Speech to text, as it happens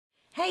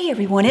Hey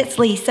everyone, it's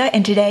Lisa,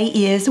 and today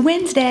is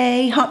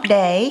Wednesday, hump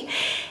day,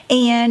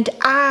 and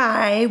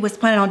I was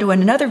planning on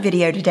doing another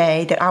video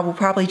today that I will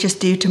probably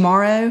just do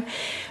tomorrow.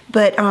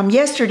 But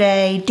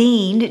yesterday,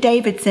 Dean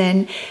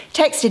Davidson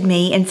texted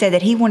me and said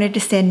that he wanted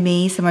to send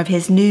me some of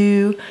his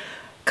new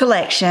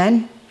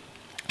collection,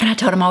 and I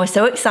told him I was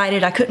so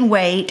excited I couldn't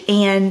wait.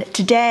 And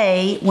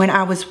today, when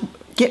I was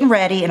getting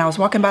ready and I was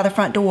walking by the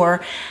front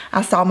door,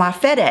 I saw my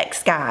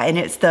FedEx guy, and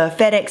it's the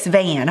FedEx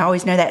van. I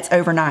always know that's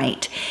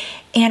overnight.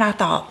 And I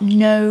thought,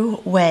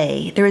 no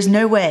way. There is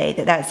no way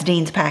that that's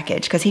Dean's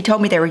package, because he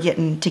told me they were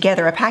getting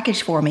together a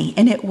package for me,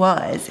 and it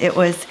was. It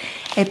was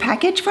a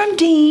package from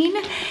Dean.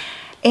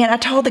 And I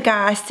told the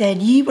guy, I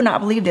said, you will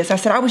not believe this. I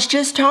said, I was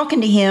just talking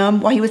to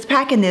him while he was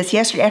packing this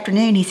yesterday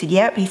afternoon. He said,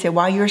 yep. He said,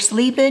 while you were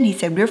sleeping, he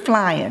said, we're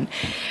flying.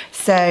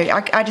 So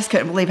I just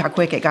couldn't believe how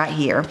quick it got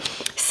here.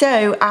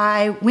 So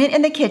I went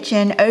in the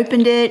kitchen,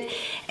 opened it,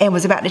 and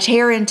was about to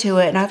tear into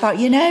it. And I thought,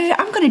 you know,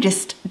 I'm going to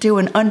just do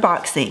an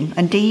unboxing,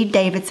 a Dean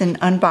Davidson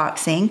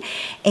unboxing,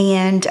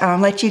 and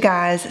let you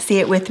guys see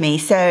it with me.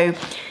 So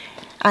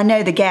I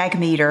know the gag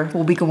meter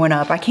will be going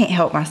up. I can't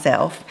help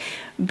myself.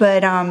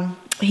 But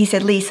he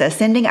said, Lisa,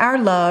 sending our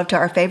love to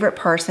our favorite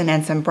person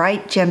and some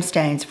bright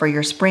gemstones for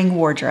your spring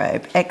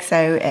wardrobe.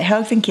 XO,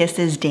 hugs and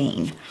kisses,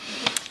 Dean.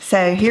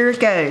 So here it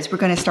goes. We're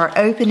going to start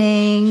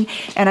opening,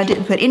 and I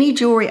didn't put any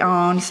jewelry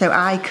on so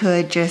I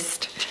could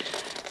just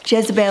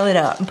Jezebel it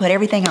up and put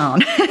everything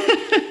on.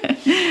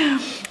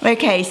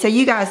 Okay, so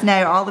you guys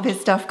know all of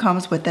his stuff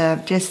comes with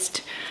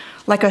just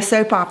like a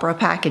soap opera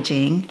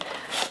packaging,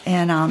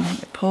 and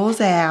it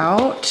pulls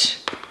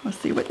out. Let's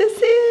see what this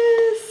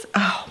is.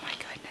 Oh my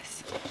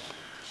goodness.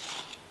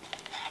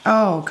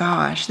 Oh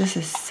gosh, this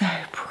is so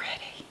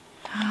pretty.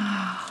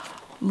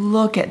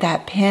 Look at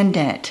that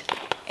pendant.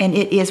 And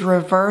it is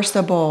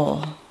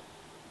reversible.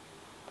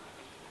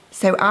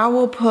 So I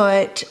will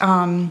put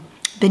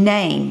the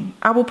name,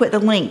 I will put the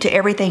link to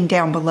everything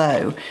down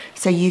below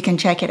so you can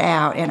check it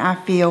out. And I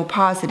feel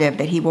positive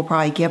that he will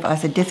probably give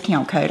us a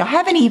discount code.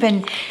 I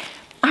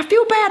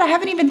feel bad, I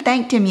haven't even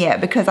thanked him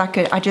yet, because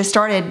I just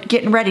started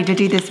getting ready to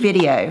do this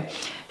video.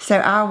 So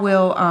I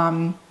will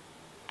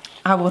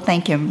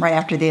thank him right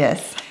after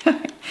this.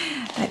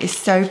 That is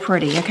so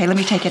pretty. Okay, let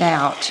me take it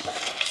out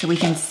so we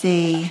can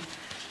see.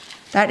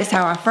 That is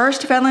how I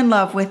first fell in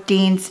love with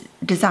Dean's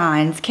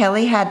designs.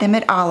 Kelly had them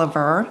at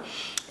Oliver,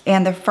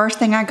 and the first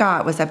thing I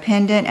got was a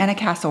pendant and a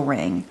castle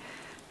ring.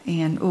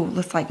 And oh,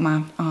 looks like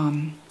my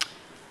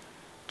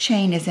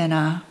chain is in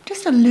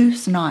just a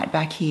loose knot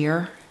back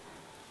here.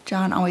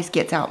 John always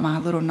gets out my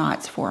little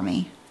knots for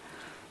me.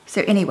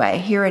 So anyway,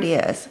 here it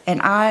is.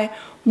 And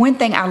one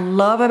thing I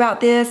love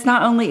about this,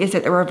 not only is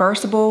it the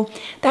reversible,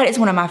 that is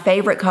one of my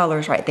favorite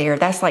colors right there.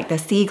 That's like the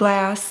sea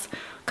glass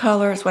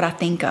color is what I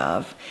think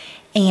of.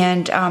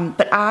 And,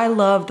 but I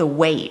love the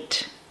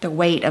weight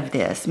of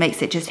this.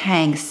 Makes it just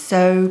hang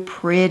so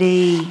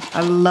pretty.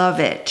 I love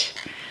it.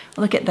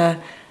 Look at the,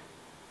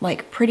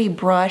 like, pretty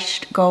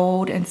brushed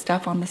gold and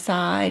stuff on the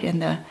side,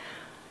 and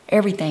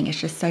everything is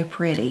just so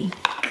pretty.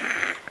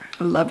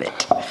 I love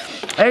it.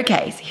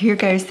 Okay, so here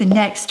goes the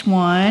next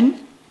one.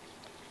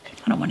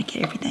 I don't want to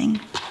get everything.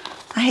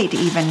 I hate to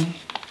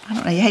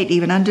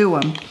even undo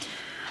them.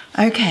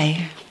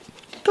 Okay.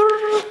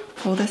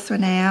 Pull this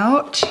one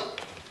out.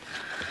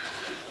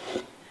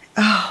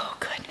 Oh,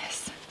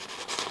 goodness.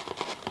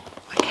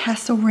 A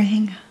castle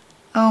ring.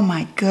 Oh,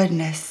 my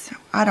goodness.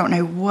 I don't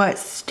know what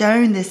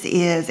stone this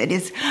is. It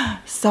is,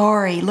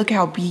 sorry, look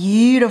how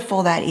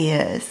beautiful that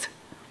is.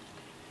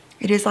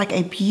 It is like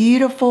a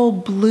beautiful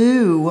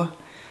blue,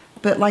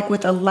 but like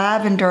with a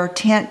lavender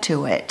tint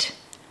to it.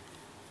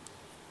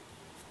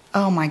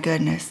 Oh, my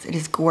goodness. It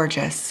is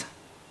gorgeous.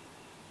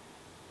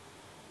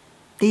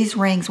 These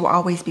rings will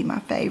always be my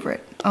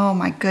favorite. Oh,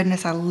 my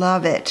goodness. I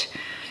love it.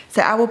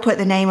 So I will put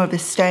the name of the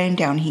stone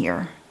down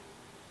here.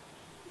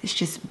 It's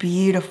just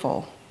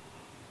beautiful.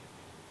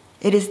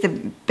 It is the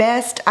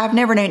best. I've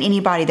never known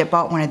anybody that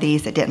bought one of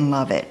these that didn't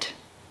love it.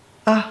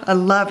 Oh, I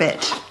love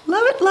it.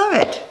 Love it, love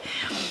it.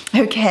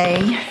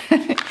 Okay.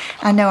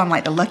 I know I'm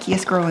like the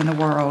luckiest girl in the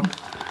world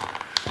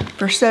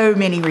for so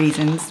many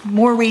reasons.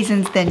 More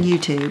reasons than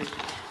YouTube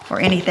or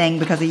anything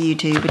because of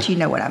YouTube, but you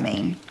know what I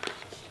mean.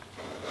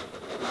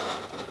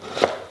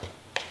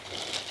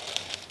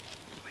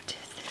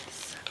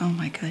 Oh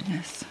my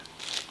goodness.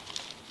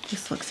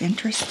 This looks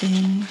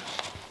interesting.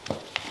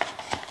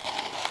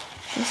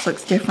 This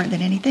looks different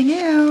than anything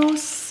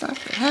else I've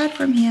had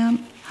from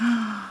him.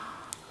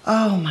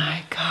 Oh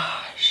my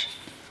gosh.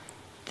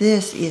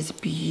 This is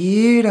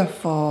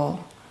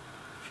beautiful.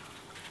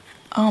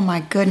 Oh my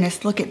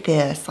goodness, look at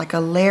this. Like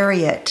a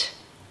lariat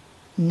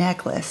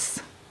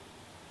necklace.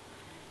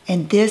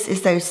 And this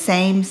is those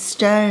same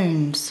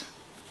stones.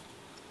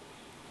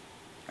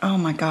 Oh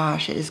my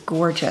gosh, it is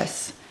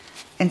gorgeous.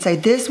 And so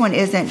this one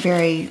isn't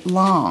very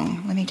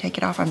long. Let me take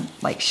it off. I'm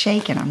like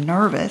shaking. I'm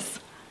nervous.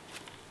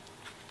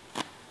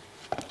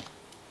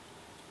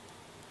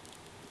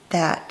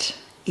 That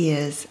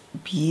is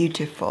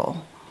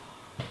beautiful.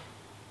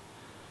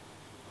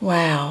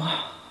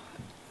 Wow.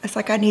 It's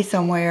like I need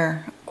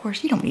somewhere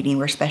course, you don't need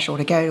anywhere special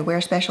to go to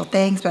wear special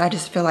things, but I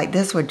just feel like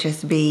this would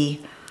just be,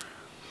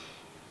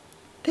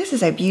 this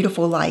is a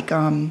beautiful, like,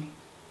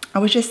 I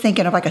was just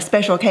thinking of like a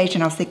special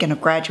occasion. I was thinking of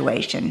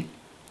graduation.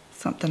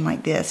 Something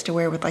like this to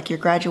wear with like your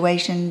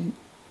graduation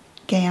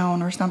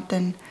gown or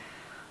something.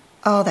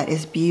 Oh, that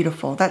is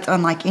beautiful. That's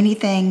unlike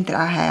anything that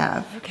I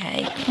have.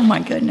 Okay, oh my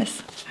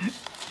goodness.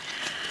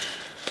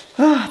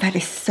 Oh, that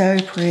is so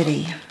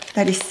pretty.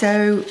 That is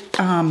so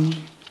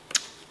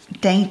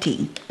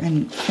dainty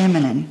and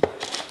feminine.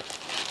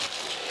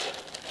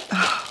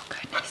 Oh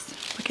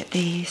goodness, look at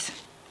these.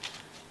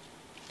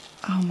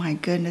 Oh my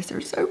goodness, they're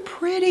so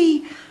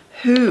pretty.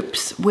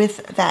 Hoops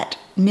with that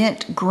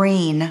mint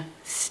green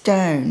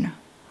stone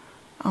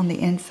on the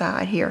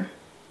inside here.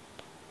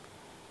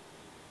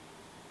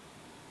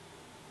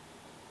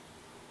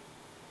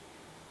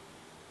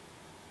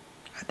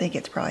 I think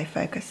it's probably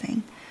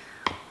focusing.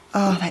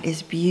 Oh, that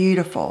is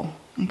beautiful.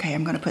 Okay,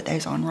 I'm gonna put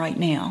those on right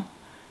now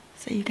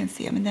so you can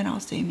see them, and then I'll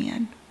zoom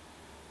in.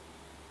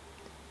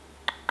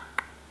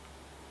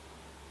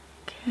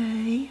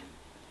 Okay.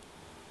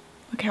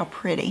 Look how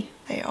pretty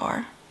they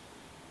are.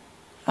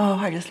 Oh,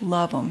 I just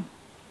love them.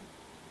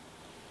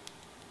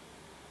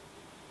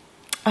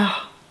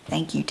 Oh,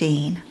 thank you,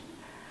 Dean.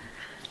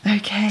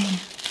 Okay.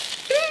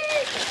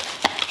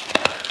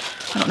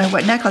 I don't know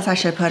what necklace I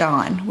should put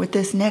on with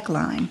this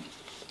neckline.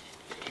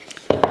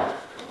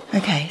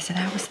 Okay, so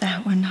that was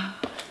that one.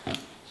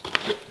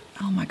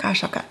 Oh my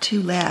gosh, I've got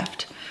 2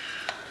 left.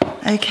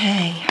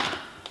 Okay.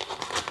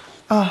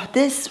 Oh,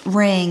 this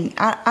ring,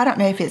 I don't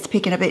know if it's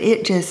picking up,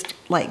 it just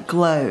like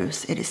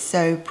glows. It is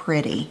so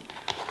pretty.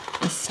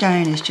 The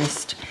stone is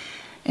just,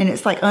 and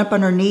it's like up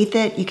underneath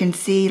it. You can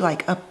see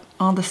like up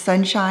all the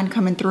sunshine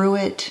coming through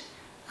it.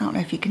 I don't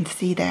know if you can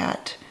see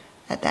that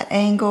at that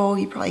angle.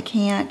 You probably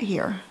can't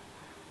here.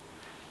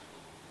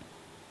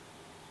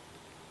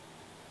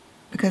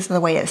 Because of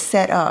the way it's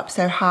set up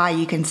so high,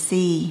 you can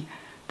see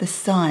the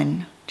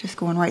sun just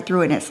going right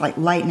through it, and it's like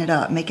lighting it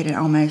up, making it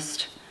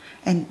almost,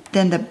 and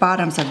then the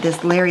bottoms of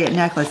this lariat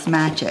necklace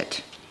match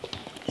it.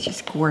 It's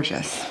just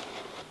gorgeous.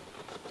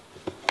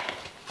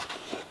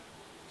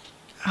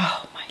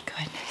 Oh my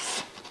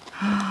goodness.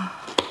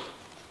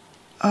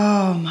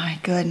 Oh my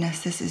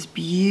goodness, this is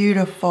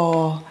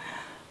beautiful.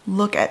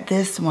 Look at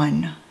this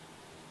one.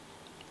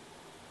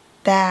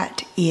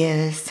 That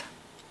is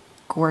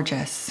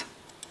gorgeous.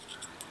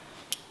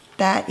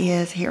 That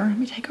is, here, let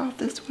me take off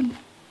this one.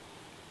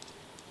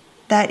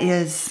 That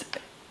is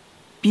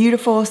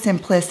beautiful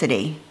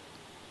simplicity.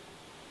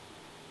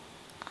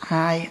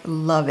 I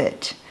love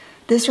it.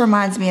 This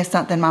reminds me of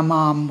something my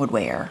mom would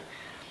wear.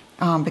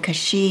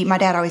 Because my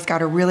dad always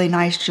got a really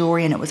nice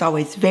jewelry, and it was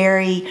always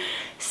very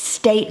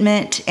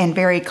statement and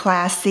very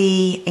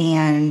classy,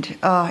 and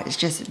oh, it's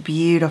just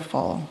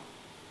beautiful.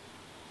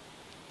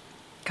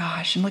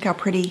 Gosh, and look how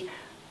pretty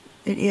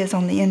it is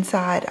on the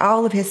inside.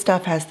 All of his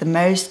stuff has the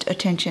most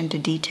attention to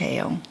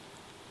detail.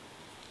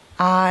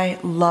 I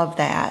love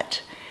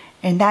that.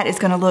 And that is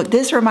gonna look,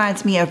 this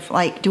reminds me of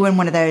like doing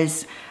one of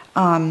those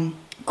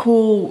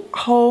cool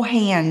whole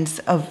hands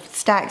of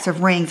stacks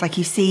of rings like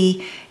you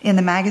see in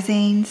the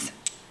magazines.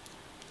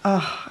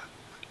 Oh,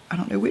 I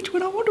don't know which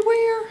one I want to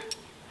wear.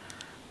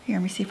 Here,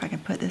 let me see if I can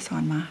put this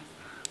on my,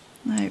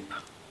 nope.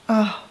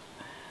 Oh,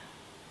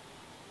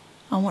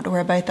 I want to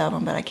wear both of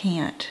them, but I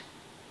can't.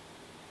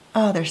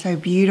 Oh, they're so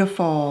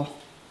beautiful.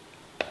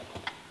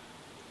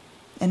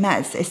 And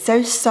it's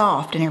so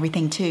soft and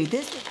everything too.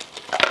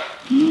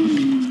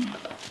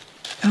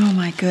 Oh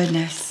my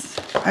goodness.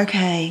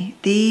 Okay,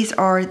 these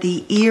are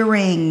the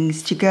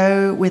earrings to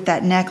go with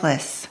that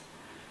necklace.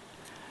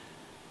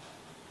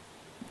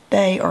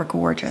 They are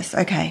gorgeous.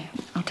 Okay,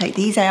 I'll take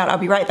these out. I'll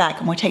be right back.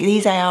 I'm gonna take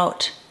these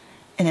out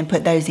and then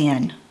put those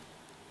in.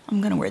 I'm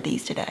gonna wear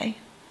these today.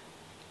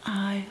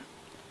 I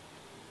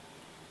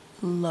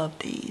love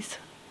these.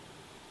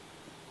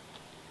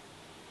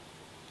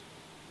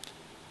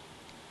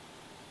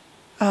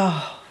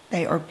 Oh,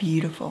 they are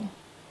beautiful.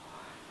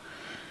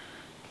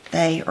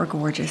 They are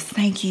gorgeous.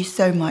 Thank you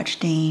so much,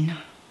 Dean.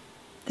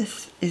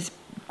 This is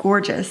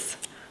gorgeous.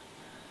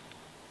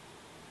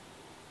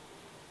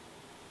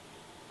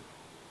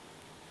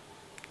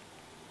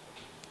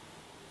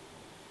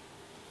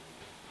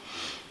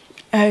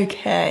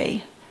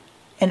 Okay,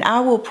 and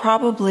I will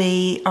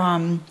probably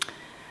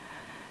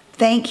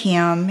thank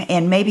him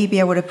and maybe be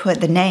able to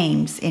put the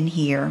names in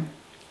here.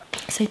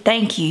 So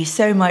thank you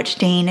so much,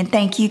 Dean, and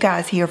thank you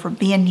guys here for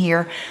being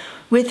here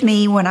with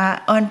me when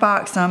I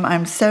unbox them.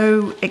 I'm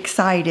so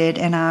excited,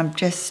 and I'm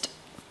just,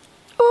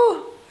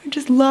 oh, I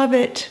just love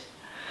it.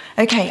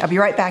 Okay, I'll be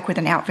right back with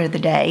an outfit of the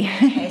day.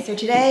 Okay, so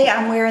today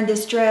I'm wearing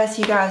this dress.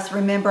 You guys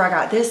remember I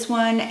got this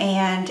one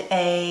and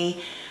a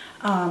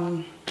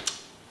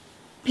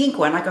pink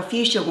one, like a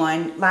fuchsia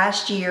one,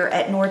 last year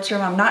at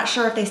Nordstrom. I'm not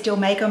sure if they still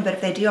make them, but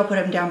if they do, I'll put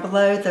them down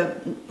below. The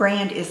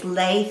brand is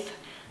Leith,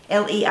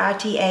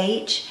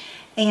 L-E-I-T-H,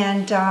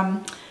 and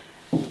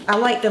I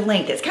like the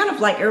length. It's kind of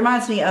like, it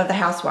reminds me of the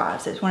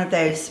Housewives. It's one of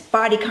those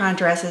bodycon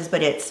dresses,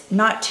 but it's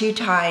not too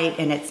tight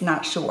and it's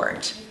not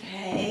short.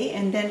 Okay,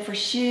 and And then for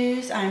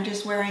shoes, I'm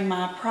just wearing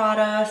my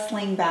Prada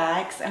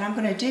slingbacks, and I'm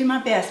gonna do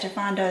my best to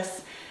find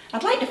us,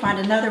 I'd like to find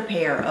another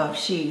pair of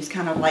shoes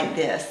kind of like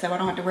this, so I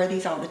don't have to wear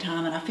these all the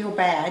time, and I feel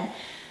bad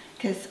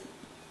because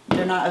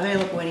they're not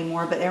available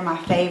anymore, but they're my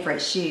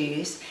favorite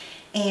shoes.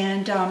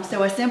 And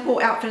so a simple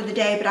outfit of the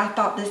day, but I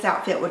thought this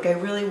outfit would go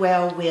really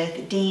well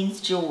with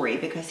Dean's jewelry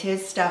because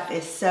his stuff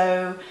is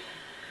so,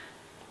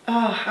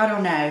 I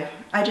don't know.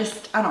 I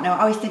don't know.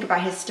 I always think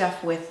about his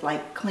stuff with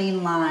like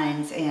clean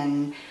lines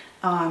and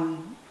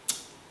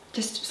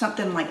just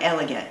something like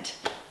elegant.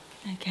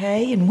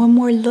 Okay, and one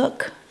more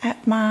look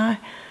at my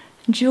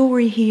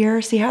jewelry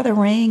here. See how the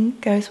ring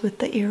goes with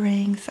the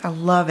earrings? I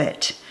love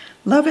it.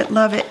 Love it,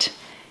 love it.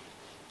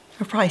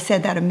 I've probably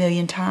said that a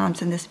million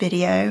times in this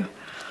video.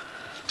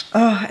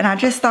 Oh, and I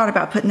just thought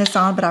about putting this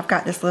on, but I've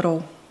got this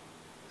little,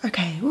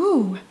 okay,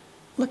 ooh,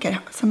 look at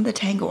how some of the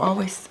tangle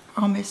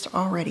almost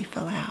already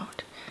fell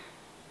out.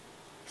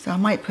 So I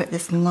might put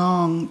this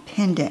long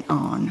pendant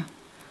on.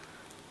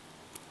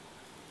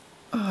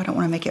 Oh, I don't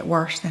want to make it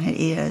worse than it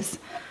is.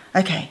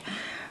 Okay,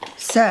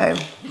 so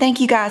thank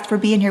you guys for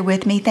being here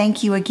with me.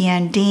 Thank you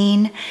again,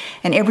 Dean,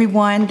 and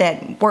everyone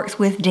that works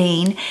with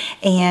Dean.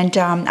 And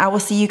I will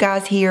see you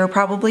guys here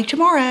probably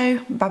tomorrow.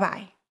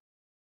 Bye-bye.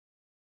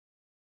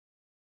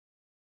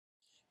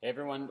 Hey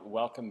everyone,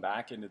 welcome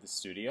back into the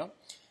studio.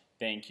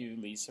 Thank you,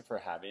 Lisa, for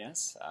having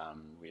us.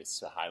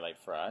 It's a highlight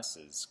for us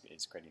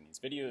is creating these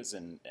videos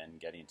and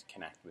getting to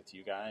connect with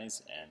you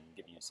guys and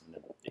giving you some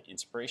of the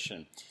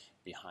inspiration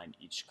behind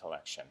each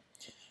collection.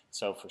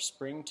 So for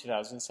spring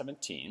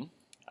 2017,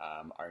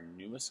 our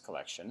newest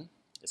collection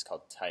is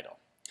called Tidal.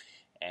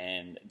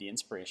 And the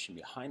inspiration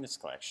behind this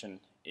collection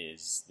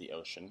is the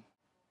ocean.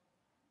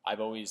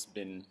 I've always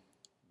been,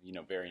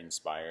 very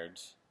inspired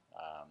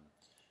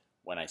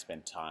when I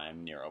spend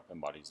time near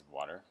open bodies of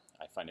water.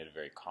 I find it a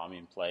very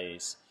calming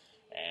place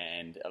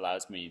and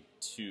allows me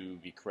to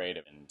be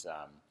creative,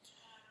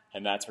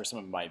 and that's where some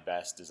of my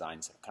best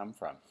designs have come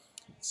from.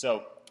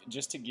 So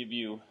just to give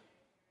you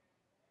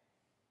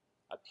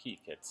a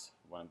peek at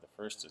one of the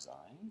first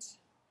designs,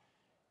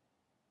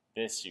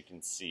 this you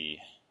can see,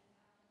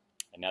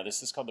 and now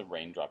this is called the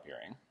raindrop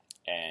earring,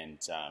 and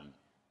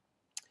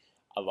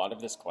a lot of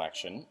this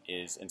collection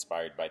is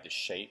inspired by the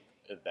shape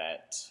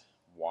that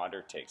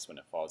water takes when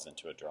it falls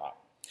into a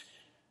drop.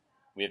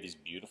 We have these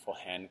beautiful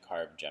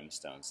hand-carved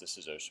gemstones. This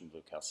is ocean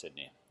blue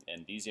chalcedony,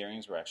 and these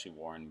earrings were actually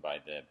worn by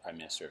the Prime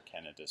Minister of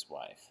Canada's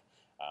wife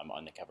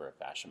on the cover of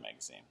Fashion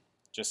magazine.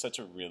 Just such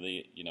a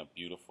really,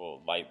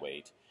 beautiful,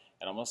 lightweight,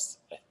 and almost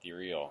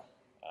ethereal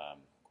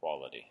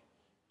quality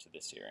to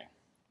this earring.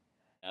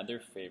 Another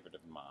favorite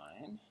of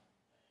mine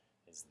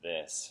is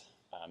this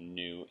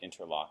new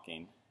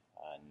interlocking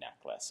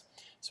necklace.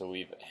 So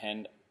we've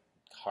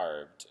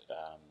hand-carved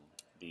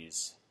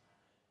these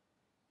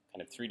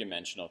kind of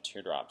three-dimensional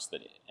teardrops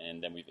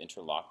and then we've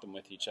interlocked them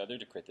with each other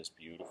to create this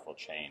beautiful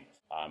chain.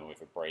 We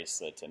have a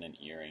bracelet and an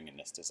earring in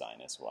this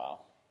design as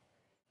well.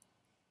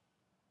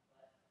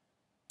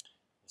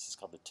 This is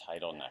called the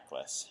Tidal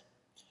necklace.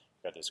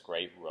 We've got this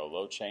great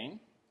Rolo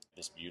chain,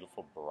 this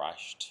beautiful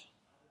brushed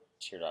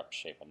teardrop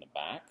shape on the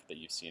back that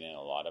you've seen in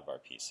a lot of our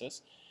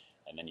pieces.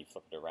 And then you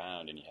flip it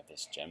around and you have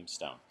this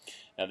gemstone.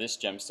 Now this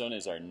gemstone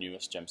is our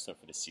newest gemstone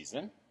for the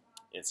season.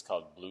 It's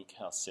called Blue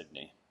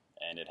Chalcedony,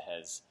 and it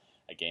has,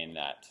 again,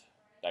 that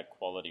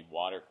quality,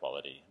 water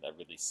quality, that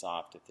really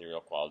soft, ethereal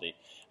quality.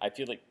 I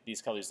feel like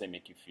these colors, they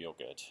make you feel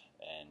good,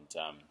 and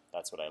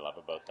that's what I love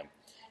about them.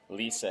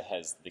 Lisa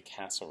has the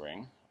Castle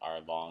ring, our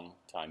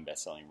long-time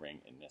best-selling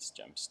ring in this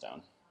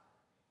gemstone.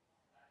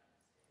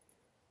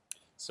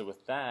 So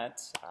with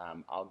that,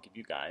 I'll give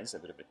you guys a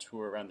bit of a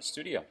tour around the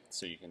studio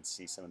so you can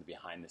see some of the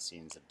behind the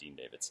scenes of Dean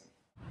Davidson.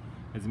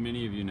 As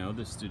many of you know,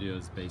 the studio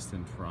is based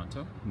in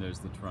Toronto. There's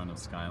the Toronto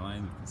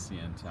skyline with the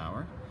CN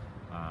Tower.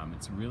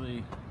 It's a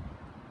really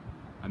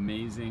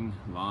amazing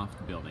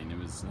loft building. It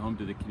was home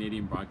to the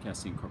Canadian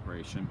Broadcasting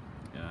Corporation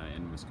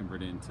and was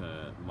converted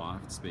into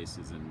loft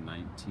spaces in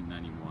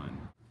 1991.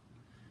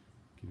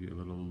 Give you a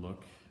little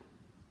look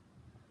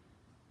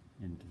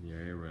into the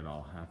area where it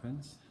all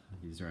happens.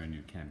 These are our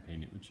new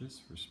campaign images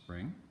for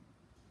spring.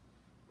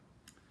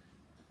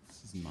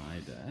 This is my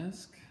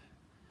desk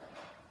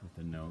with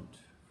a note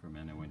from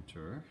Anna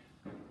Wintour.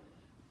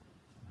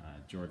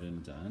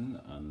 Jordan Dunn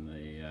on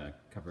the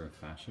cover of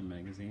Fashion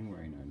magazine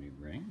wearing our new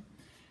ring.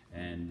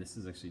 And this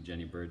is actually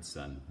Jenny Bird's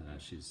son.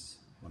 She's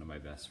one of my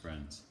best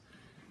friends.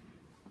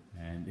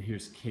 And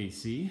here's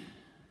Casey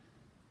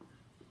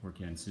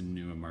working on some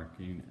new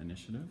marketing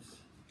initiatives.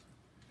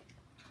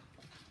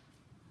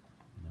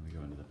 And then we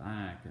go into the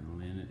back and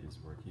Lynn is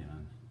working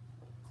on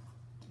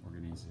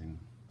organizing,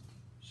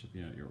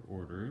 shipping out your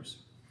orders.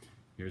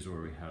 Here's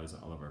where we house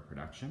all of our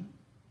production.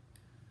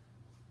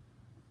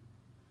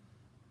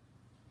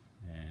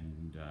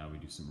 And we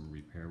do some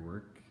repair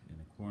work in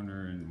the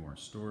corner and more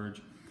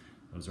storage.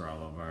 Those are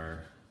all of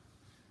our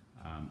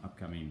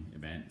upcoming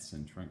events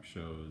and trunk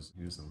shows.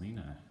 Here's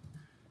Alina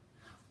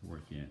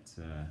working at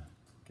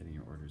getting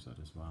your orders out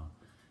as well.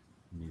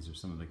 And these are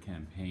some of the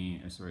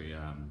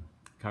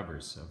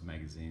covers of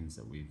magazines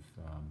that we've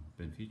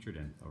been featured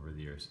in over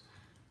the years.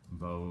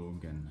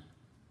 Vogue and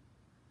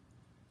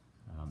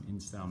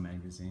InStyle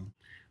magazine.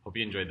 Hope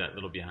you enjoyed that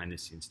little behind the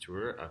scenes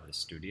tour of the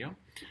studio.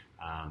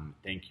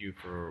 Thank you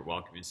for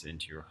welcoming us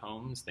into your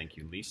homes. Thank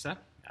you, Lisa.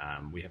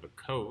 We have a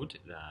code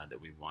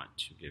that we want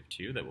to give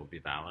to you that will be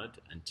valid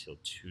until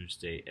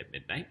Tuesday at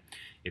midnight.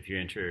 If you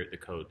enter the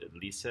code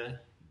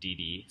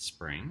LisaDD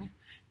Spring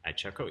at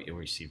checkout, you'll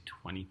receive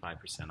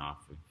 25%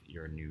 off of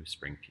your new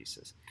spring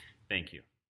pieces. Thank you.